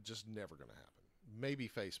 That's just never going to happen. Maybe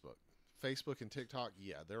Facebook. Facebook and TikTok,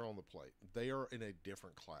 yeah, they're on the plate. They are in a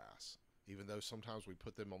different class. Even though sometimes we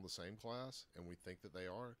put them on the same class and we think that they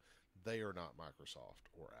are not Microsoft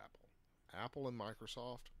or Apple. Apple and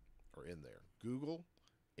Microsoft are in there. Google,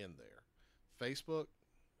 in there. Facebook,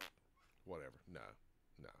 whatever. No.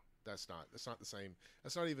 That's not the same.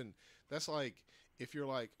 That's like, if you're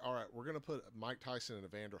like, all right, we're going to put Mike Tyson and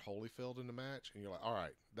Evander Holyfield in the match, and you're like, all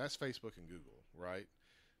right, that's Facebook and Google, right?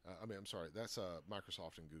 I'm sorry, that's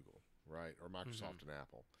Microsoft and Google, right? Or Microsoft and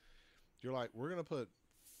Apple. You're like, we're going to put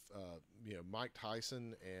Mike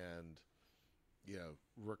Tyson and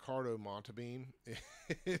Ricardo Montalban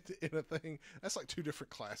in a thing. That's like two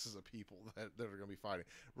different classes of people that are going to be fighting.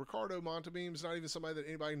 Ricardo Montalban is not even somebody that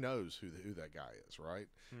anybody knows who that guy is, right?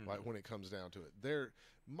 Like, when it comes down to it,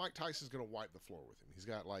 Mike Tyson's going to wipe the floor with him. He's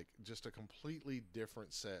got like just a completely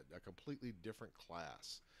different set, a completely different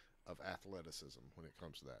class of athleticism when it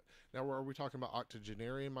comes to that. Now, are we talking about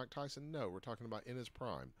octogenarian Mike Tyson? No, we're talking about in his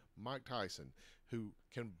prime Mike Tyson, who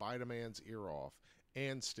can bite a man's ear off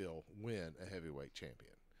and still win a heavyweight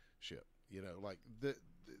championship. Like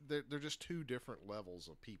they're just two different levels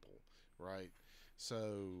of people, right?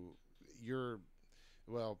 So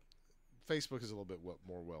Facebook is a little bit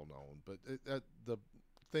more well known, but the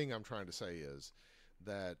thing I'm trying to say is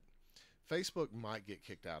that Facebook might get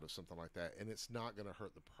kicked out of something like that, and it's not going to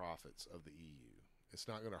hurt the profits of the EU. It's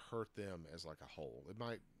not going to hurt them as like a whole. It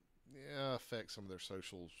might affect some of their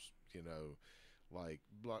socials, like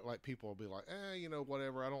people will be like,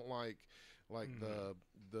 whatever. I don't like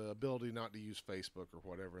the ability not to use Facebook or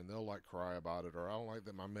whatever, and they'll like cry about it, or I don't like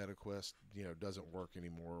that my MetaQuest doesn't work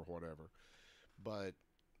anymore or whatever. But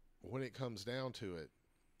when it comes down to it,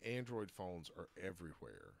 Android phones are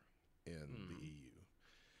everywhere in the EU.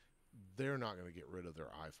 They're not going to get rid of their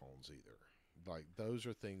iPhones either. Like those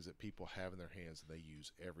are things that people have in their hands and they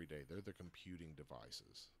use every day. They're the computing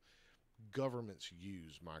devices. Governments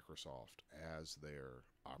use Microsoft as their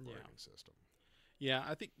operating system. Yeah,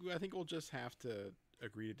 I think we'll just have to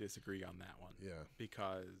agree to disagree on that one. Yeah.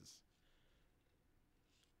 Because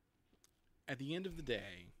at the end of the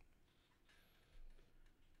day,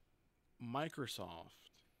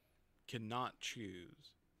 Microsoft cannot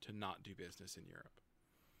choose to not do business in Europe.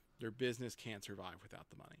 Their business can't survive without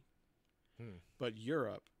the money. But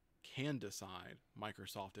Europe can decide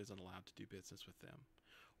Microsoft isn't allowed to do business with them,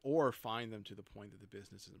 or fine them to the point that the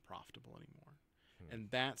business isn't profitable anymore. And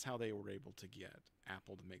that's how they were able to get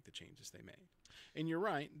Apple to make the changes they made. And you're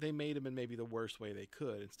right, they made them in maybe the worst way they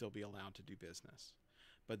could and still be allowed to do business.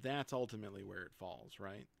 But that's ultimately where it falls,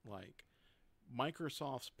 right? Like,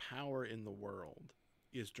 Microsoft's power in the world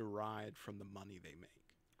is derived from the money they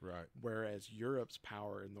make. Right. Whereas Europe's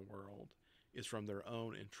power in the world is from their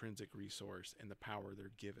own intrinsic resource and the power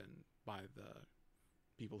they're given by the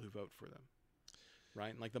people who vote for them.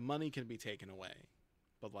 Right? Like, the money can be taken away,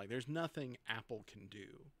 but like there's nothing Apple can do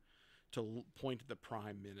to point at the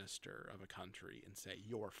prime minister of a country and say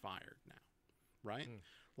you're fired now. Right?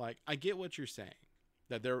 Like, I get what you're saying,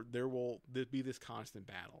 that there will be this constant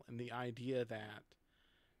battle, and the idea that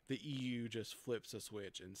the EU just flips a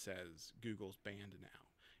switch and says Google's banned now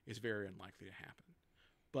is very unlikely to happen.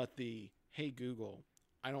 But hey Google,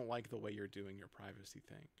 I don't like the way you're doing your privacy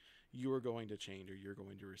thing. You are going to change, or you're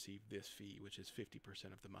going to receive this fee, which is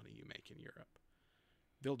 50% of the money you make in Europe.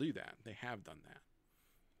 They'll do that. They have done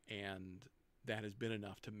that. And that has been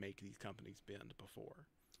enough to make these companies bend before.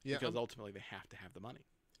 Yeah, because ultimately they have to have the money.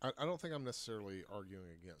 I don't think I'm necessarily arguing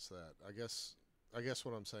against that. I guess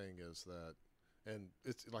what I'm saying is that, and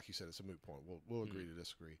it's like you said, it's a moot point. We'll agree to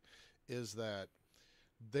disagree. Is that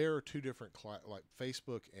there are two different like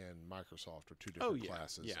Facebook and Microsoft are two different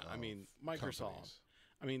classes. Yeah, I mean Microsoft. Companies.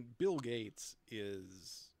 I mean Bill Gates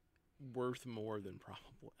is worth more than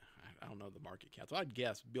probably, I don't know the market cap. So I'd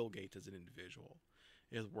guess Bill Gates as an individual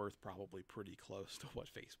is worth probably pretty close to what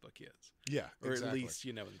Facebook is. Yeah, or exactly. at least,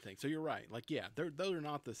 the thing. So you're right. Like, yeah, those are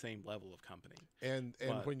not the same level of company. And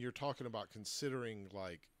when you're talking about considering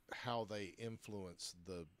like how they influence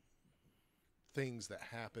the things that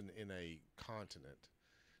happen in a continent,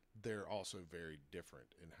 they're also very different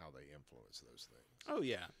in how they influence those things. Oh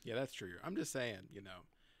yeah, that's true. I'm just saying,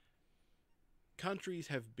 countries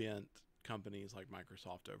have bent companies like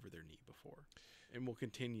Microsoft over their knee before, and will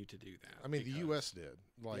continue to do that. I mean, the U.S. did.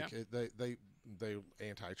 Like, they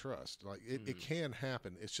antitrust. Like, it can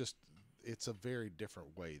happen. It's just, it's a very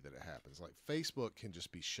different way that it happens. Like, Facebook can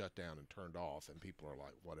just be shut down and turned off, and people are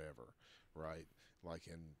like, whatever, right? Like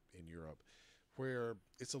in Europe, where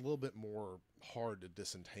it's a little bit more hard to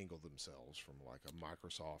disentangle themselves from like a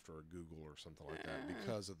Microsoft or a Google or something like that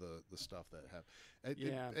because of the stuff that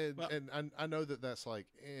happens. And I know that's like,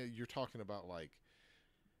 you're talking about like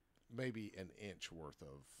maybe an inch worth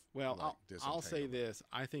of. Well, like, I'll say this.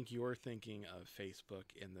 I think you're thinking of Facebook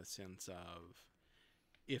in the sense of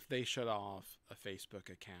if they shut off a Facebook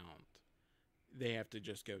account, they have to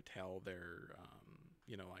just go tell their,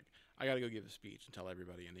 like, I got to go give a speech and tell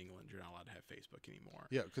everybody in England you're not allowed to have Facebook anymore.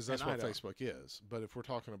 Yeah, because that's what Facebook is. But if we're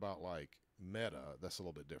talking about like Meta, that's a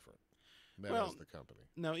little bit different. Meta is the company.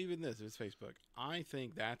 No, even this, if it's Facebook, I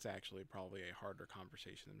think that's actually probably a harder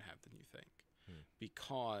conversation to have than you think.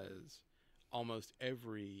 Because almost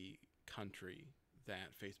every country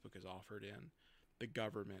that Facebook is offered in, the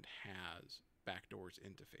government has backdoors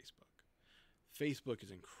into Facebook. Facebook is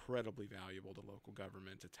incredibly valuable to local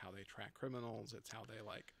governments. It's how they track criminals. It's how they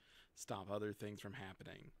like stop other things from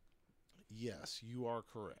happening. Yes, you are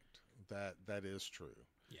correct. That is true.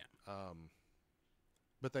 Yeah.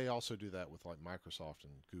 But they also do that with like Microsoft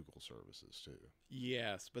and Google services too.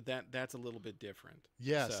 Yes, but that's a little bit different.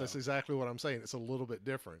 Yes, that's exactly what I'm saying. It's a little bit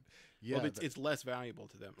different. Yeah, well, it's less valuable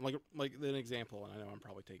to them. Like an example, and I know I'm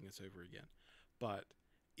probably taking this over again, but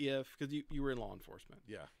because you were in law enforcement.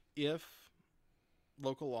 Yeah. If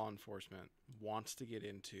local law enforcement wants to get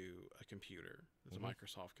into a computer, it's a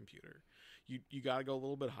Microsoft computer, you got to go a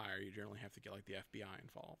little bit higher. You generally have to get like the FBI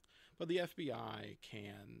involved, but the FBI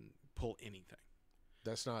can pull anything.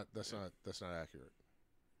 That's not accurate.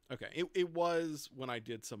 Okay, it was when I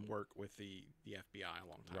did some work with the FBI a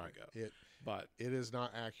long time ago. But it is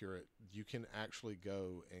not accurate. You can actually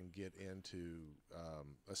go and get into,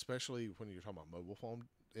 especially when you're talking about mobile phone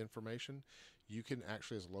information, you can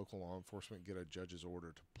actually, as local law enforcement, get a judge's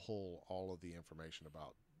order to pull all of the information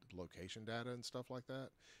about location data and stuff like that,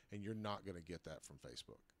 and you're not going to get that from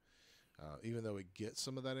Facebook. Even though it gets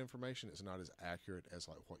some of that information, it's not as accurate as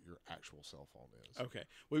like what your actual cell phone is. Okay,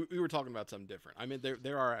 we were talking about something different. I mean,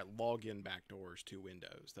 there are login backdoors to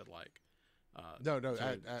Windows that like. No,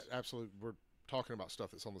 so absolutely. We're talking about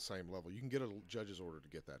stuff that's on the same level. You can get a judge's order to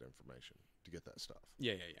get that information, to get that stuff.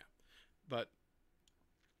 yeah. But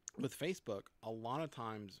with Facebook, a lot of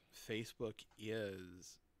times Facebook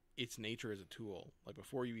is its nature as a tool. Like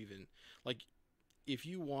before you even like, if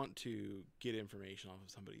you want to get information off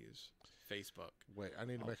of somebody's Facebook. Wait, I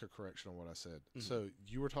need to make a correction on what I said. So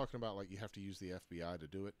you were talking about like you have to use the FBI to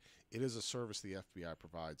do it. It is a service the FBI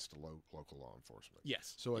provides to local law enforcement.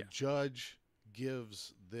 Yes. So a judge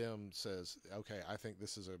says, okay, I think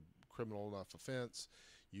this is a criminal enough offense.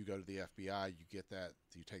 You go to the FBI, you get that,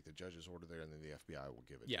 you take the judge's order there, and then the FBI will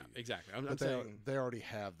give it to you. Yeah, exactly. I'm but saying they already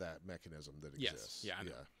have that mechanism that exists. Yes, yeah, I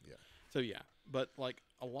know. Yeah. So yeah, but like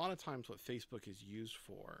a lot of times what Facebook is used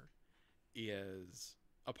for is,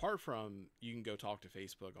 apart from you can go talk to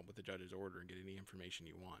Facebook with the judge's order and get any information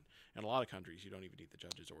you want. In a lot of countries, you don't even need the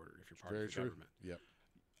judge's order if you're part of the government. Yep.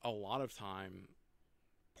 A lot of time,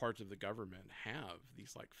 parts of the government have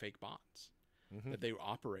these like fake bots that they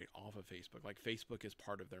operate off of Facebook. Like Facebook is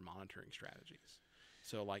part of their monitoring strategies.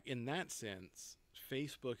 So like in that sense,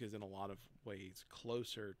 Facebook is in a lot of ways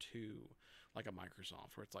closer to like a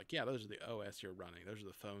Microsoft, where it's like, yeah, those are the OS you're running. Those are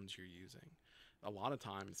the phones you're using. A lot of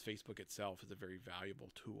times Facebook itself is a very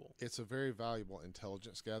valuable tool. It's a very valuable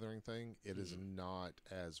intelligence gathering thing. It is not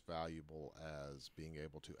as valuable as being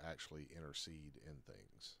able to actually intercede in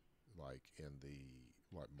things like in the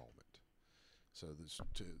moment. So there's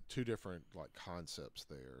two different like concepts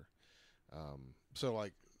there. So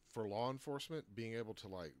like for law enforcement, being able to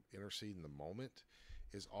like intercede in the moment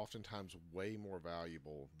is oftentimes way more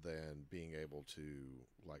valuable than being able to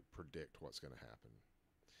like predict what's going to happen.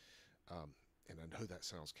 And I know that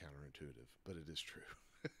sounds counterintuitive, but it is true.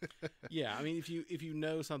 Yeah, I mean, if you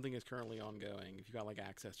know something is currently ongoing, if you got like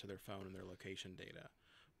access to their phone and their location data,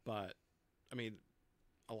 but I mean,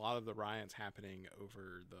 a lot of the riots happening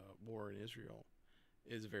over the war in Israel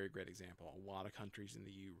is a very great example. A lot of countries in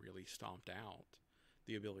the EU really stomped out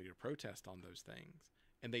the ability to protest on those things,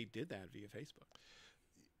 and they did that via Facebook.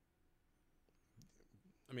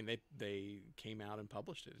 I mean, they came out and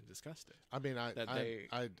published it and discussed it. I mean,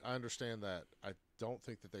 I understand that. I don't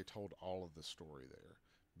think that they told all of the story there,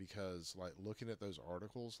 because like looking at those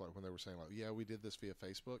articles, like when they were saying like, yeah, we did this via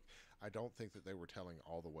Facebook, I don't think that they were telling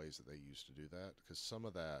all the ways that they used to do that, because some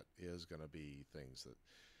of that is going to be things that,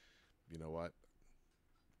 you know what,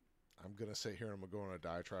 I'm going to sit here and I'm going to go on a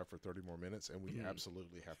diatribe for 30 more minutes, and we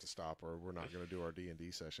absolutely have to stop, or we're not going to do our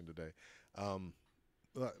D&D session today.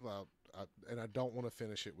 Well, and I don't want to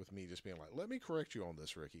finish it with me just being like, let me correct you on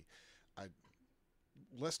this, Ricky.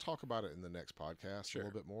 Let's talk about it in the next podcast a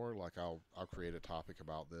little bit more. Like I'll create a topic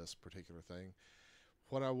about this particular thing.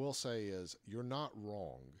 What I will say is you're not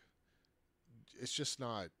wrong. It's just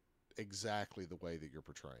not exactly the way that you're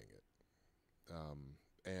portraying it.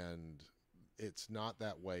 And it's not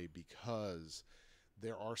that way because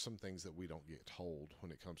there are some things that we don't get told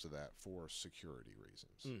when it comes to that for security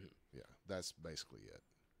reasons. Yeah, that's basically it.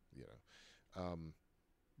 You know,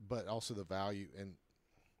 but also the value, and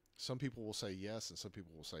some people will say yes and some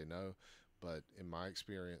people will say no, but in my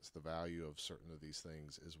experience the value of certain of these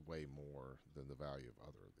things is way more than the value of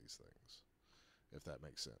other of these things, if that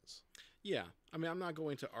makes sense. Yeah, I mean, I'm not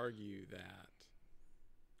going to argue that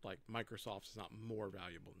like Microsoft is not more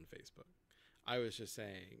valuable than Facebook. I was just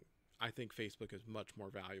saying I think Facebook is much more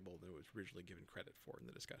valuable than it was originally given credit for in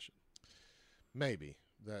the discussion. Maybe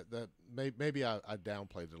maybe I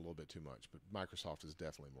downplayed it a little bit too much, but Microsoft is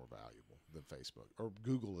definitely more valuable than Facebook, or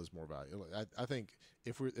Google is more valuable. I think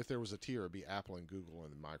if there was a tier, it'd be Apple and Google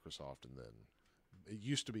and then Microsoft, and then it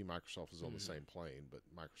used to be Microsoft was on the same plane, but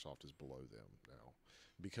Microsoft is below them now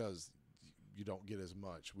because you don't get as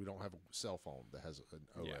much. We don't have a cell phone that has an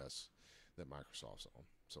OS that Microsoft's on,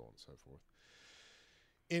 so on and so forth.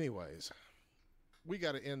 Anyways, we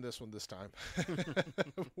got to end this one this time.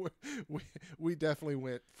 we definitely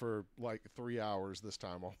went for like 3 hours this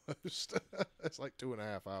time almost. It's like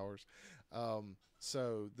 2.5 hours.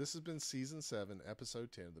 So this has been season 7,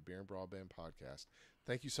 episode 10 of the Beer and Broadband podcast.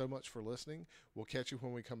 Thank you so much for listening. We'll catch you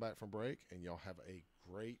when we come back from break, and y'all have a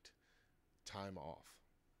great time off.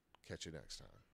 Catch you next time.